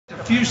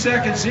few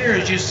seconds here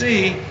as you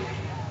see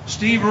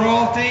Steve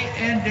Royalty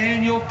and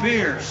Daniel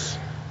Pierce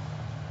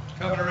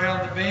coming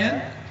around the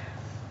bend.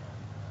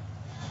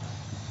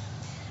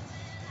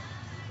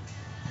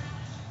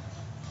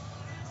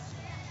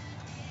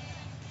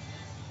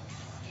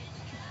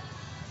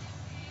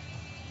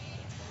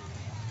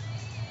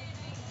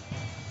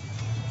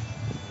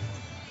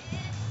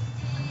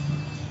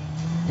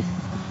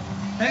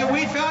 Hey,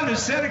 we found a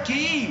set of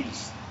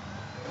keys.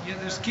 Yeah,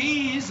 those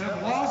keys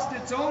have lost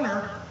its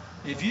owner.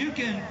 If you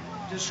can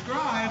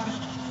describe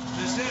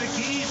the set of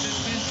keys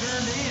that's been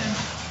turned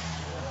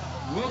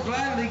in, we'll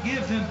gladly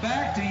give them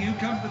back to you.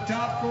 Come to the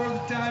top floor of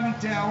the timing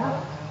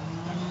tower.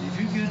 If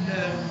you can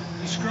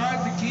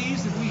describe the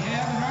keys that we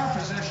have in our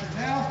possession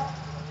now,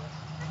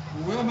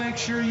 we'll make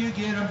sure you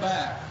get them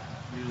back.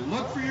 You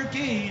look for your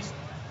keys,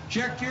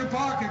 check your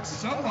pockets.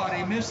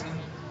 Somebody missing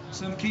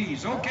some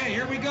keys. Okay,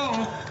 here we go.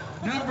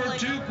 Number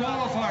 2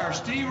 qualifier,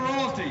 Steve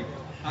Royalty,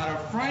 out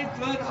of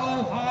Franklin,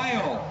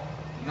 Ohio.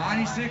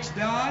 96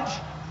 Dodge,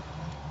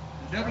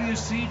 the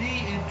WCD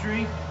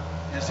entry,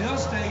 as he'll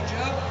stage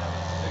up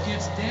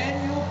against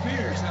Daniel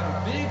Pierce out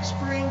of Big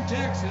Spring,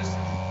 Texas,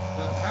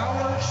 the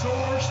Power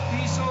Source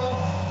Diesel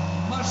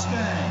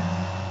Mustang.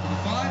 The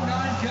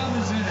 5.9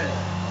 Cummins in it.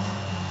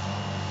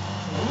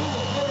 So who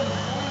will go to the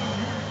final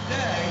here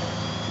today?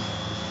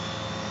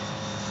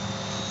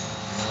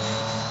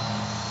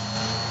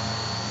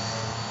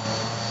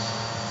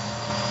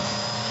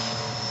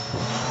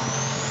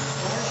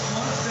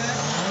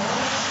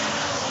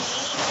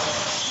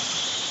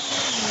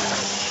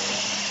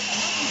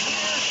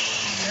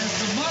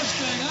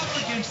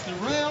 Against the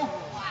rail,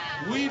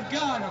 we've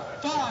got a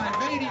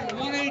 580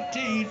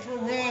 118 for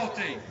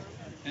Royalty,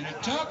 and a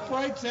tuck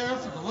right there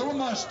for the little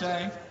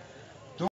Mustang.